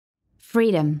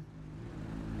Freedom.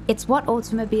 It's what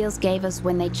automobiles gave us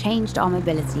when they changed our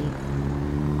mobility.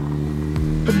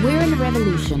 But we're in a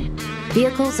revolution.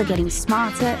 Vehicles are getting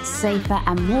smarter, safer,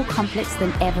 and more complex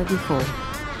than ever before.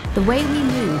 The way we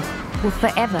move will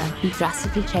forever be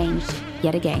drastically changed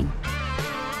yet again.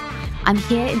 I'm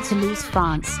here in Toulouse,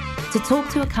 France, to talk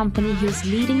to a company who is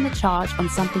leading the charge on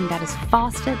something that is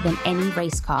faster than any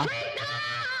race car.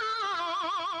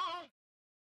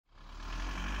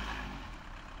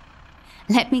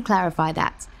 Let me clarify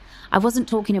that. I wasn't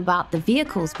talking about the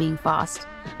vehicles being fast.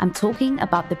 I'm talking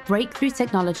about the breakthrough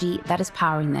technology that is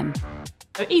powering them.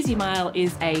 So EasyMile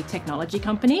is a technology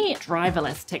company,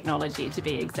 driverless technology to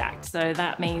be exact. So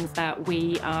that means that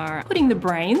we are putting the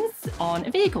brains on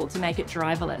a vehicle to make it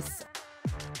driverless.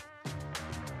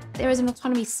 There is an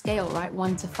autonomy scale, right?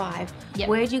 1 to 5. Yep.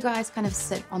 Where do you guys kind of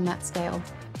sit on that scale?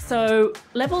 So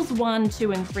levels 1,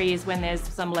 2, and 3 is when there's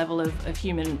some level of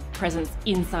human presence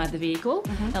inside the vehicle.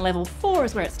 And level 4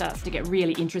 is where it starts to get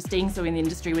really interesting. So in the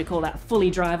industry, we call that fully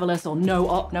driverless or no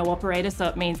operator. So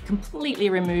it means completely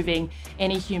removing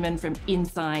any human from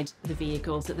inside the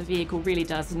vehicle. So the vehicle really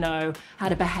does know how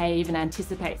to behave and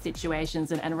anticipate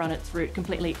situations and run its route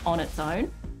completely on its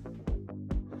own.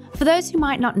 For those who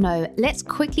might not know, let's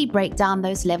quickly break down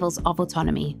those levels of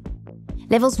autonomy.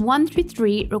 Levels 1 through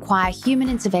 3 require human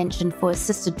intervention for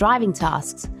assisted driving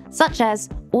tasks, such as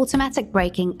automatic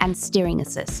braking and steering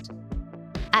assist.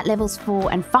 At levels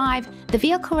 4 and 5, the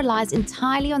vehicle relies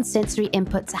entirely on sensory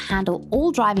input to handle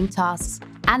all driving tasks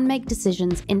and make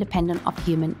decisions independent of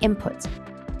human input.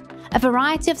 A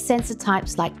variety of sensor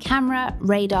types like camera,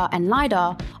 radar, and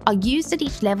LiDAR are used at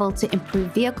each level to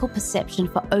improve vehicle perception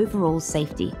for overall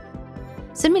safety.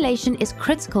 Simulation is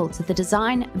critical to the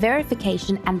design,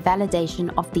 verification, and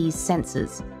validation of these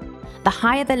sensors. The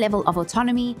higher the level of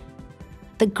autonomy,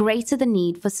 the greater the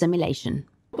need for simulation.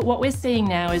 But what we're seeing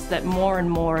now is that more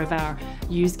and more of our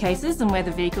use cases and where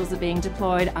the vehicles are being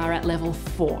deployed are at level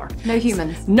 4. No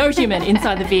humans. No human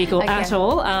inside the vehicle Okay. at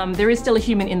all. There is still a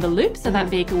human in the loop, so that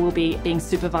vehicle will be being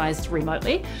supervised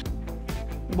remotely.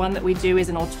 One that we do is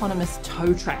an autonomous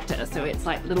tow tractor. So it's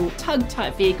like a little tug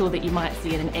type vehicle that you might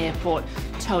see at an airport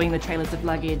towing the trailers of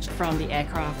luggage from the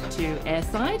aircraft to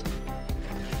airside.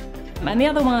 And the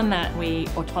other one that we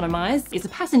autonomize is a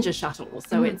passenger shuttle.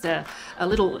 So it's a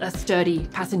sturdy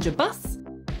passenger bus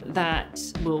that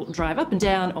will drive up and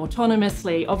down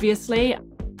autonomously, obviously,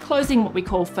 closing what we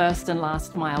call first and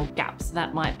last mile gaps.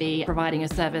 That might be providing a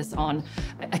service on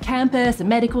a campus, a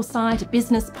medical site, a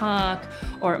business park,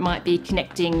 or it might be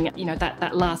connecting,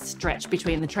 that last stretch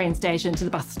between the train station to the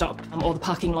bus stop or the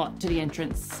parking lot to the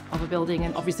entrance of a building,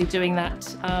 and obviously doing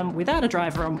that without a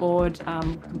driver on board,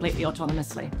 completely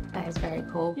autonomously. That is very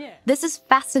cool. Yeah. This is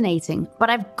fascinating, but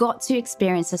I've got to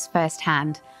experience this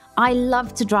firsthand. I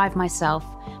love to drive myself,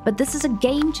 but this is a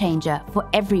game changer for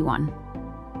everyone.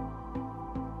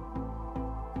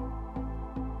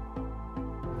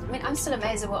 I mean, I'm still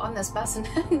amazed that we're on this bus and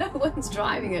no one's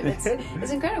driving it.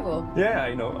 It's incredible. Yeah,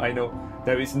 I know.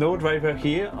 There is no driver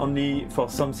here, only for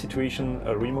some situation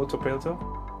a remote operator.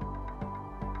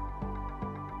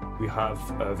 We have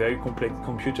a very complex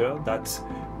computer that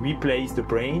replaces the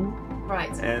brain,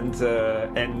 Right.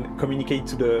 and communicate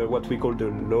to what we call the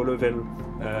low-level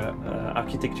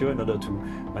architecture in order to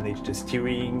manage the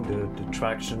steering, the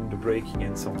traction, the braking,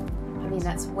 and so on. I mean,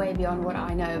 that's way beyond what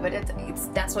I know, but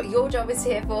that's what your job is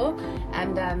here for,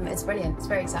 and it's brilliant. It's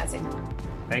very exciting.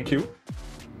 Thank you.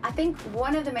 I think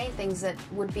one of the main things that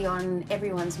would be on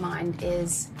everyone's mind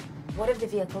is, what if the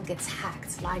vehicle gets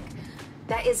hacked? Like,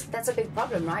 that's a big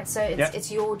problem, right? So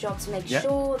it's your job to make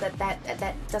sure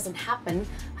that doesn't happen.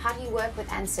 How do you work with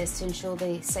ANSYS to ensure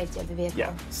the safety of the vehicle?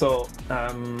 Yeah, so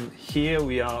here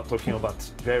we are talking about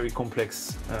very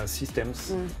complex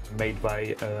systems made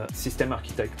by a system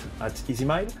architect at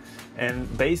EasyMile. And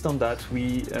based on that,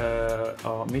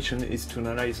 our mission is to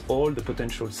analyze all the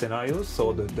potential scenarios,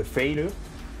 so the failure,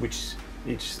 which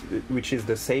is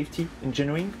the safety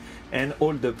engineering, and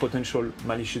all the potential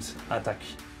malicious attack.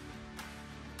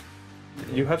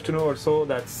 You have to know also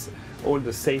that all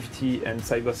the safety and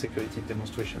cybersecurity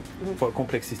demonstration for a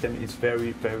complex system is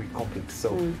very, very complex.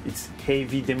 So it's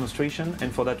heavy demonstration,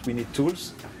 and for that we need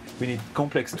tools. We need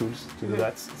complex tools to do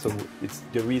that. So it's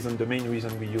the main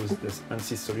reason we use this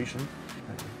ANSYS solution.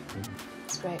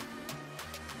 That's great.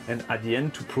 And at the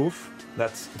end, to prove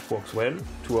that it works well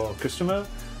to our customer,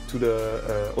 to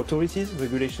the authorities,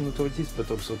 regulation authorities,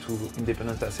 but also to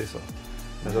independent assessor.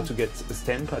 In order to get a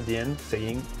stamp at the end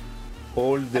saying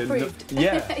all the approved.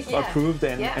 Approved,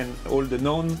 and all the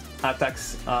known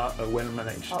attacks are well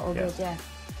managed. All good, yeah.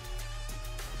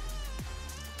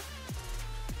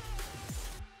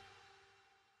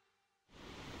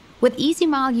 With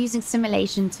EasyMile using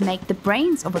simulation to make the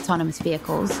brains of autonomous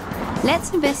vehicles,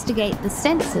 let's investigate the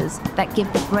sensors that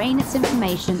give the brain its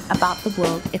information about the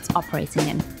world it's operating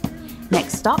in.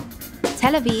 Next stop,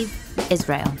 Tel Aviv,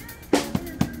 Israel.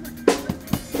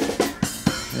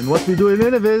 And what we do in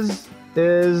Innoviz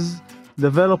is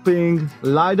developing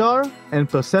LiDAR and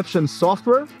perception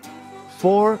software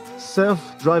for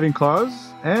self-driving cars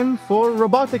and for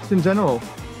robotics in general.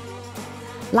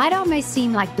 LiDAR may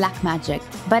seem like black magic,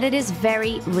 but it is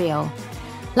very real.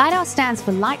 LiDAR stands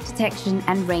for light detection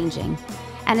and ranging,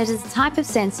 and it is a type of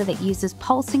sensor that uses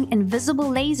pulsing invisible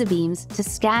laser beams to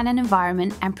scan an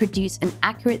environment and produce an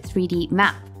accurate 3D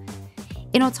map.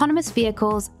 In autonomous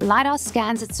vehicles, LiDAR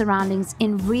scans its surroundings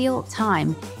in real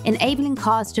time, enabling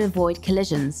cars to avoid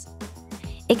collisions.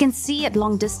 It can see at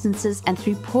long distances and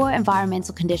through poor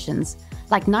environmental conditions,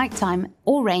 like nighttime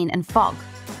or rain and fog.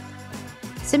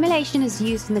 Simulation is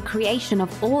used in the creation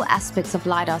of all aspects of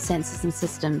LiDAR sensors and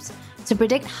systems to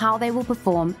predict how they will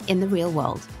perform in the real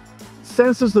world.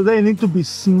 Sensors today need to be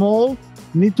small,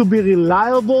 need to be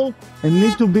reliable, and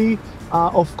need to be,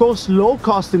 of course, low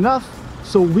cost enough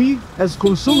so we as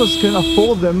consumers can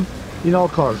afford them in our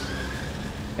cars.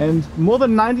 And more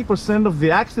than 90% of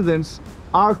the accidents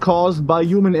are caused by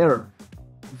human error.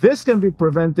 This can be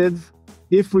prevented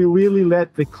if we really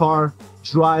let the car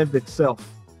drive itself.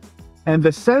 And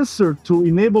the sensor to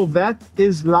enable that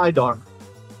is LiDAR,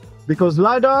 because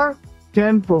LiDAR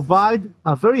can provide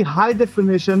a very high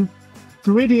definition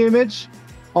 3D image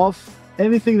of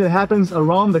anything that happens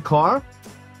around the car.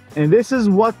 And this is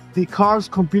what the car's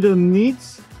computer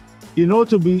needs in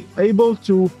order to be able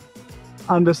to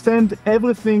understand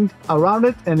everything around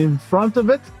it and in front of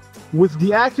it with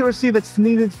the accuracy that's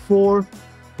needed for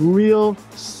real,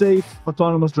 safe,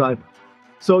 autonomous driving.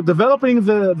 So developing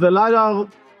the LiDAR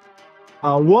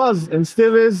was and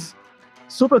still is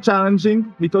super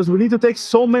challenging because we need to take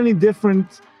so many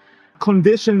different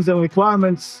conditions and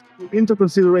requirements into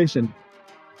consideration.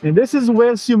 And this is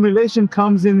where simulation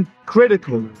comes in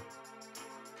critical.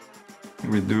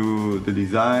 We do the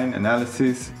design,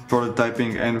 analysis,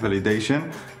 prototyping, and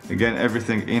validation. Again,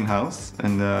 everything in-house.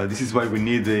 And this is why we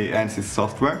need the ANSYS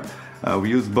software.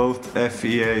 We use both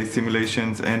FEA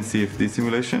simulations and CFD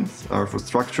simulations for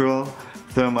structural,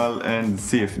 thermal, and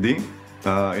CFD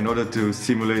in order to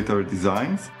simulate our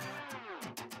designs.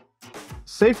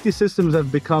 Safety systems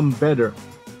have become better.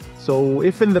 So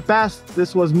if in the past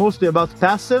this was mostly about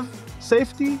passive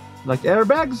safety, like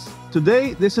airbags,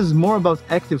 today this is more about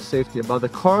active safety, about the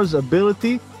car's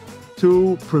ability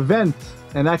to prevent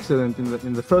an accident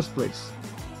in the first place.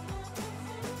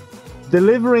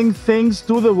 Delivering things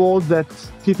to the world that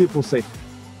keep people safe.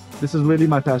 This is really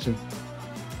my passion.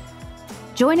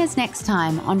 Join us next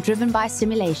time on Driven by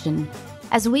Simulation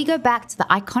as we go back to the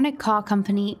iconic car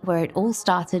company where it all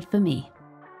started for me.